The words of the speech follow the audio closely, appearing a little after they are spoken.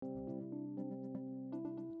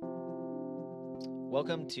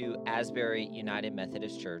Welcome to Asbury United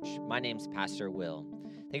Methodist Church. My name's Pastor Will.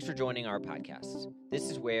 Thanks for joining our podcast. This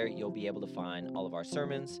is where you'll be able to find all of our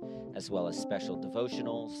sermons, as well as special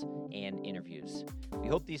devotionals and interviews. We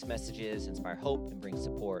hope these messages inspire hope and bring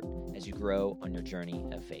support as you grow on your journey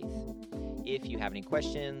of faith. If you have any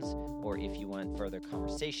questions, or if you want further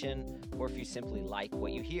conversation, or if you simply like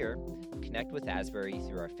what you hear, connect with Asbury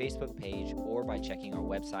through our Facebook page or by checking our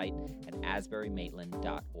website at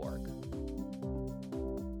asburymaitland.org.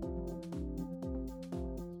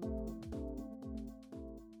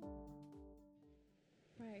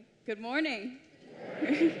 Good morning.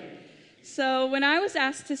 So when I was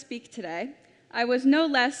asked to speak today, I was no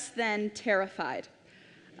less than terrified.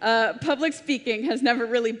 Public speaking has never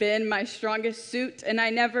really been my strongest suit, and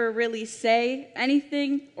I never really say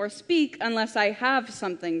anything or speak unless I have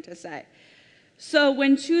something to say. So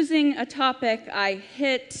when choosing a topic, I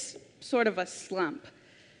hit sort of a slump.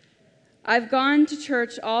 I've gone to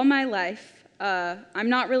church all my life. I'm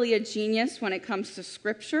not really a genius when it comes to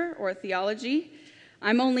scripture or theology.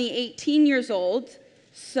 I'm only 18 years old,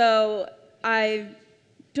 so I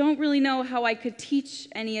don't really know how I could teach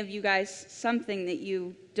any of you guys something that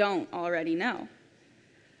you don't already know.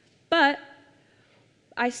 But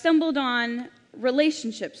I stumbled on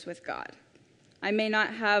relationships with God. I may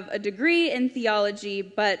not have a degree in theology,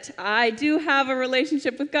 but I do have a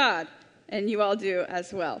relationship with God, and you all do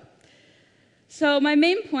as well. So my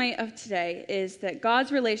main point of today is that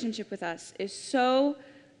God's relationship with us is so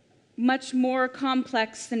much more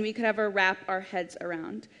complex than we could ever wrap our heads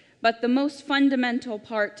around. But the most fundamental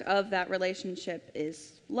part of that relationship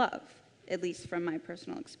is love, at least from my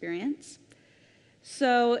personal experience.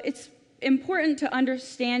 So it's important to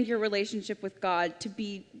understand your relationship with God, to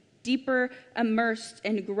be deeper immersed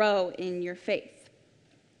and grow in your faith.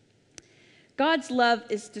 God's love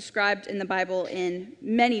is described in the Bible in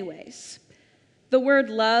many ways. The word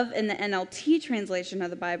love in the NLT translation of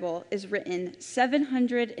the Bible is written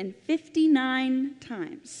 759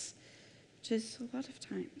 times, which is a lot of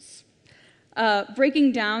times.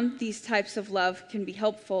 Breaking down these types of love can be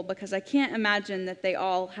helpful because I can't imagine that they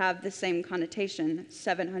all have the same connotation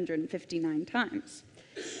 759 times.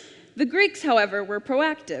 The Greeks, however, were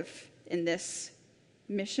proactive in this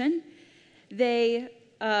mission. They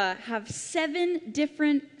have 7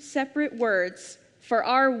 different separate words for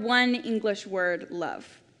our one English word,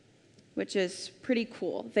 love, which is pretty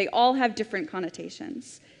cool. They all have different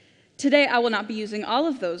connotations. Today, I will not be using all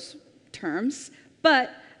of those terms,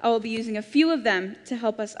 but I will be using a few of them to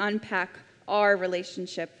help us unpack our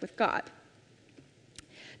relationship with God.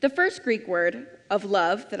 The first Greek word of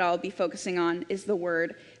love that I'll be focusing on is the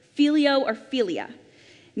word phileo or philia,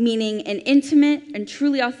 meaning an intimate and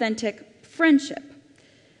truly authentic friendship.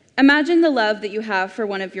 Imagine the love that you have for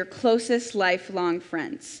one of your closest lifelong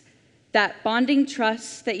friends, that bonding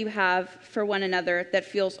trust that you have for one another that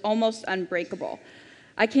feels almost unbreakable.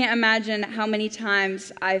 I can't imagine how many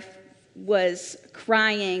times I was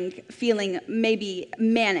crying, feeling maybe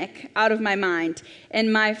manic, out of my mind,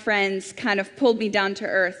 and my friends kind of pulled me down to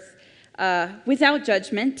earth without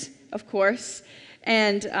judgment, of course,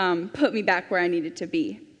 and put me back where I needed to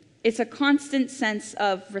be. It's a constant sense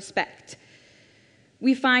of respect.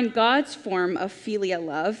 We find God's form of philia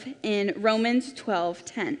love in Romans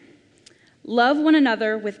 12:10. Love one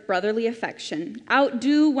another with brotherly affection.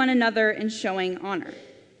 Outdo one another in showing honor.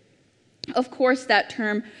 Of course, that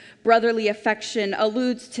term brotherly affection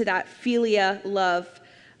alludes to that philia love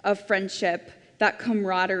of friendship, that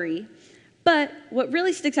camaraderie. But what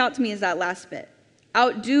really sticks out to me is that last bit.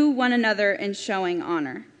 Outdo one another in showing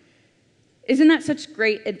honor. Isn't that such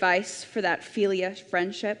great advice for that philia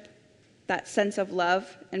friendship? That sense of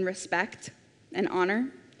love and respect and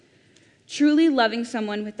honor. Truly loving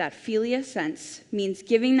someone with that philia sense means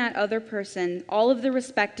giving that other person all of the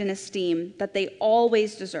respect and esteem that they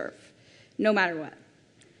always deserve, no matter what.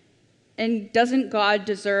 And doesn't God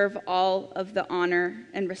deserve all of the honor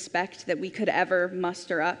and respect that we could ever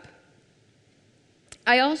muster up?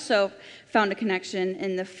 I also found a connection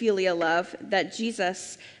in the philia love that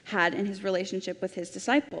Jesus had in his relationship with his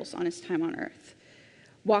disciples on his time on earth.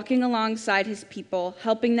 Walking alongside his people,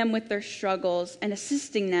 helping them with their struggles, and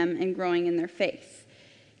assisting them in growing in their faith.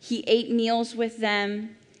 He ate meals with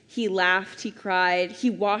them, he laughed, he cried,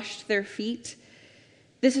 he washed their feet.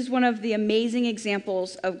 This is one of the amazing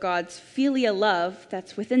examples of God's philia love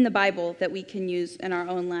that's within the Bible that we can use in our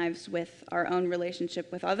own lives with our own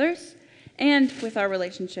relationship with others and with our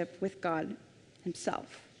relationship with God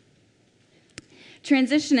himself.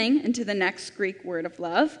 Transitioning into the next Greek word of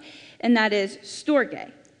love, and that is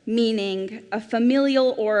storge, meaning a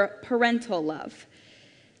familial or parental love.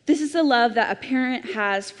 This is a love that a parent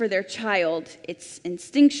has for their child. It's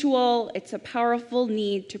instinctual. It's a powerful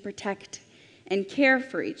need to protect and care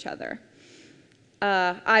for each other.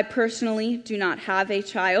 I personally do not have a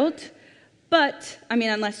child, but,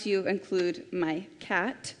 unless you include my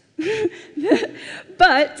cat,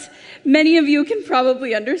 but many of you can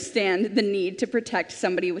probably understand the need to protect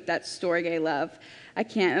somebody with that storge love. I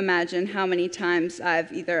can't imagine how many times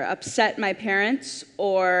I've either upset my parents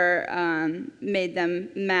or made them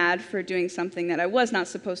mad for doing something that I was not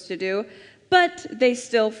supposed to do, but they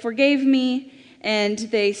still forgave me, and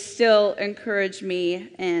they still encourage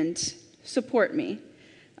me and support me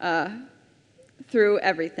through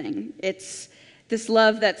everything. It's this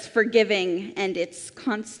love that's forgiving, and it's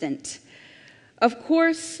constant. Of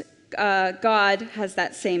course, God has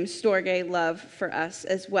that same storge love for us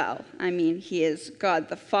as well. He is God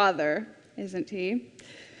the Father, isn't he?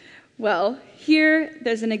 Well, here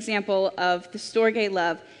there's an example of the storge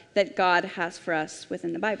love that God has for us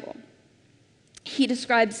within the Bible. He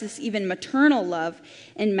describes this even maternal love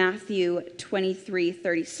in Matthew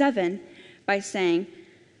 23:37 by saying,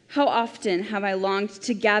 "How often have I longed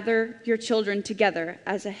to gather your children together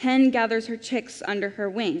as a hen gathers her chicks under her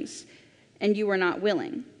wings, and you were not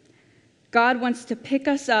willing." God wants to pick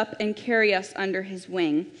us up and carry us under his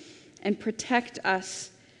wing and protect us.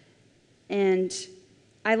 And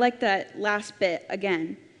I like that last bit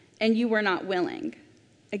again, "and you were not willing."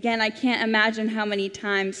 Again, I can't imagine how many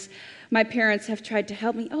times my parents have tried to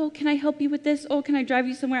help me. "Oh, can I help you with this? Oh, can I drive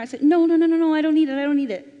you somewhere?" I said, No, I don't need it. I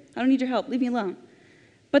don't need your help. Leave me alone.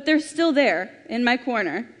 But they're still there in my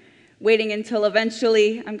corner, waiting until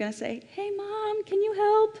eventually I'm going to say, "Hey, Mom, can you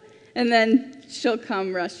help?" And then she'll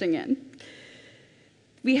come rushing in.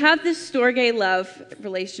 We have this storge love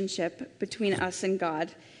relationship between us and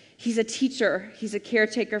God. He's a teacher. He's a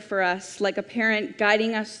caretaker for us, like a parent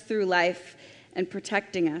guiding us through life and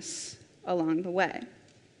protecting us along the way.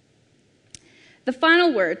 The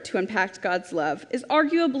final word to unpack God's love is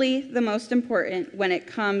arguably the most important when it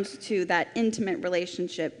comes to that intimate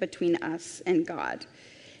relationship between us and God,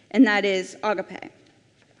 and that is agape.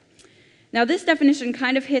 Now, this definition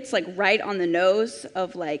kind of hits right on the nose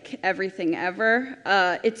of everything ever.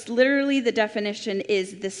 It's literally, the definition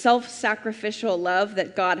is the self-sacrificial love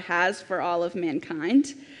that God has for all of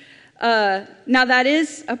mankind. Now, that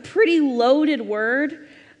is a pretty loaded word,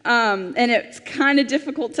 and it's kind of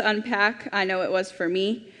difficult to unpack. I know it was for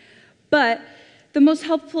me. But the most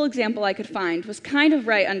helpful example I could find was kind of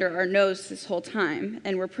right under our nose this whole time,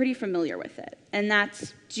 and we're pretty familiar with it, and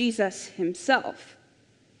that's Jesus himself.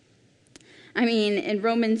 In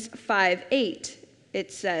Romans 5:8,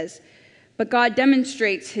 it says, "But God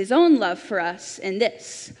demonstrates his own love for us in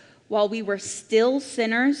this: while we were still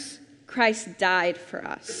sinners, Christ died for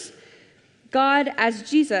us." God, as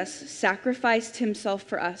Jesus, sacrificed himself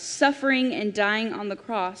for us, suffering and dying on the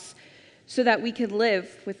cross so that we could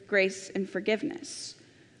live with grace and forgiveness.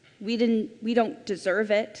 We don't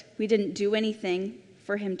deserve it. We didn't do anything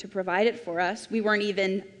for him to provide it for us. We weren't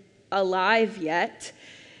even alive yet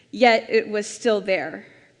it was still there.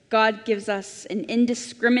 God gives us an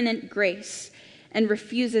indiscriminate grace and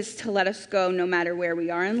refuses to let us go no matter where we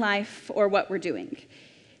are in life or what we're doing.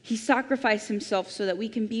 He sacrificed himself so that we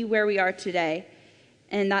can be where we are today,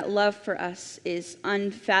 and that love for us is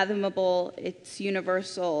unfathomable, it's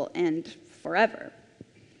universal, and forever.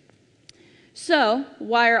 So,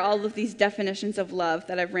 why are all of these definitions of love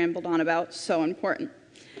that I've rambled on about so important?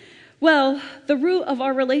 Well, the root of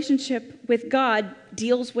our relationship with God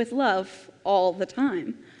deals with love all the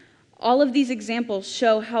time. All of these examples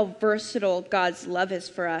show how versatile God's love is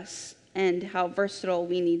for us and how versatile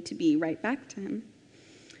we need to be right back to him.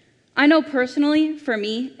 I know personally, for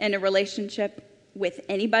me, in a relationship with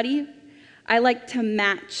anybody, I like to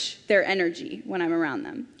match their energy when I'm around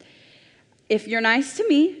them. If you're nice to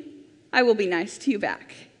me, I will be nice to you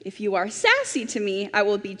back. If you are sassy to me, I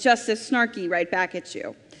will be just as snarky right back at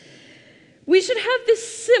you. We should have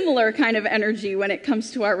this similar kind of energy when it comes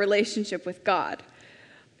to our relationship with God.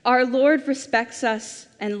 Our Lord respects us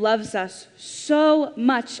and loves us so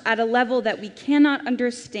much at a level that we cannot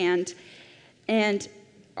understand, and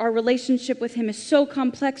our relationship with him is so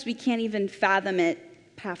complex we can't even fathom it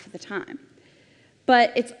half of the time.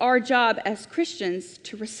 But it's our job as Christians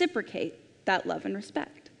to reciprocate that love and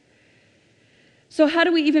respect. So how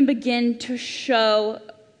do we even begin to show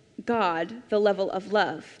God the level of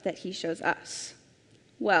love that he shows us?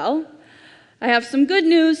 Well, I have some good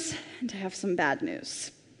news and I have some bad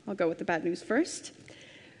news. I'll go with the bad news first.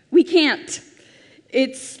 We can't.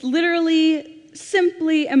 It's literally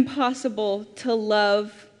simply impossible to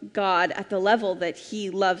love God at the level that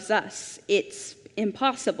he loves us. It's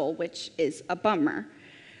impossible, which is a bummer.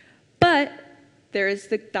 But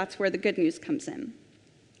that's where the good news comes in.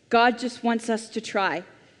 God just wants us to try.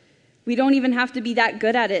 We don't even have to be that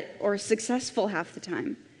good at it or successful half the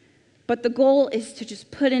time. But the goal is to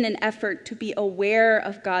just put in an effort to be aware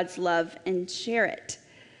of God's love and share it.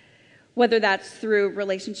 Whether that's through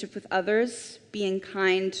relationship with others, being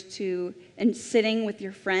kind to and sitting with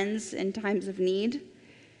your friends in times of need,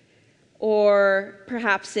 or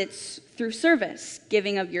perhaps it's through service,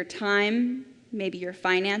 giving of your time, maybe your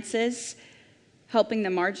finances, helping the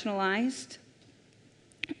marginalized,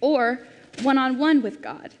 or one-on-one with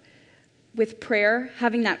God, with prayer,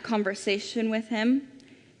 having that conversation with him,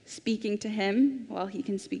 speaking to him while he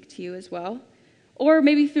can speak to you as well, or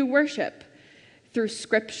maybe through worship, through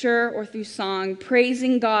scripture or through song,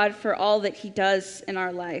 praising God for all that he does in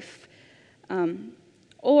our life,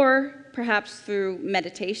 or perhaps through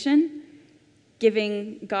meditation,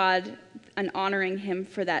 giving God and honoring him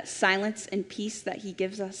for that silence and peace that he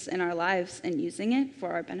gives us in our lives and using it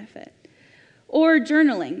for our benefit. Or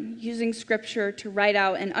journaling, using scripture to write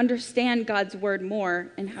out and understand God's word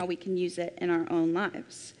more and how we can use it in our own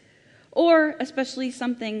lives. Or especially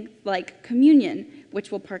something like communion, which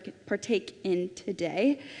we'll partake in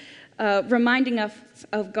today, reminding us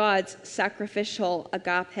of God's sacrificial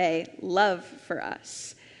agape love for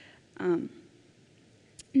us.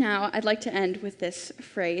 Now, I'd like to end with this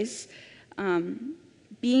phrase.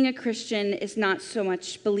 Being a Christian is not so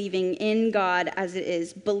much believing in God as it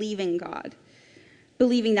is believing God.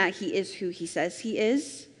 Believing that he is who he says he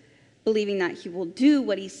is, believing that he will do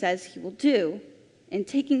what he says he will do, and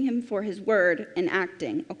taking him for his word and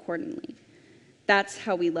acting accordingly. That's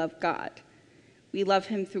how we love God. We love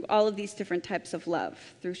him through all of these different types of love,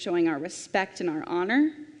 through showing our respect and our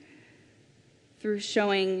honor, through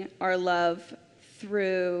showing our love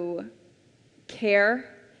through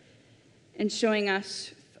care, and showing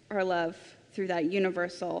us our love through that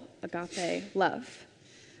universal agape love.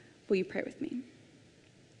 Will you pray with me?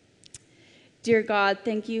 Dear God,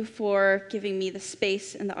 thank you for giving me the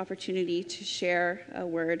space and the opportunity to share a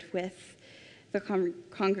word with the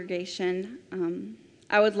congregation.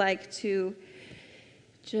 I would like to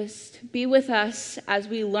just be with us as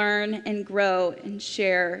we learn and grow and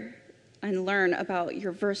share and learn about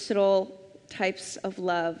your versatile types of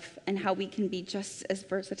love and how we can be just as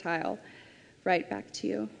versatile right back to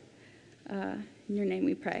you. In your name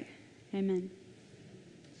we pray. Amen.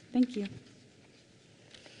 Thank you.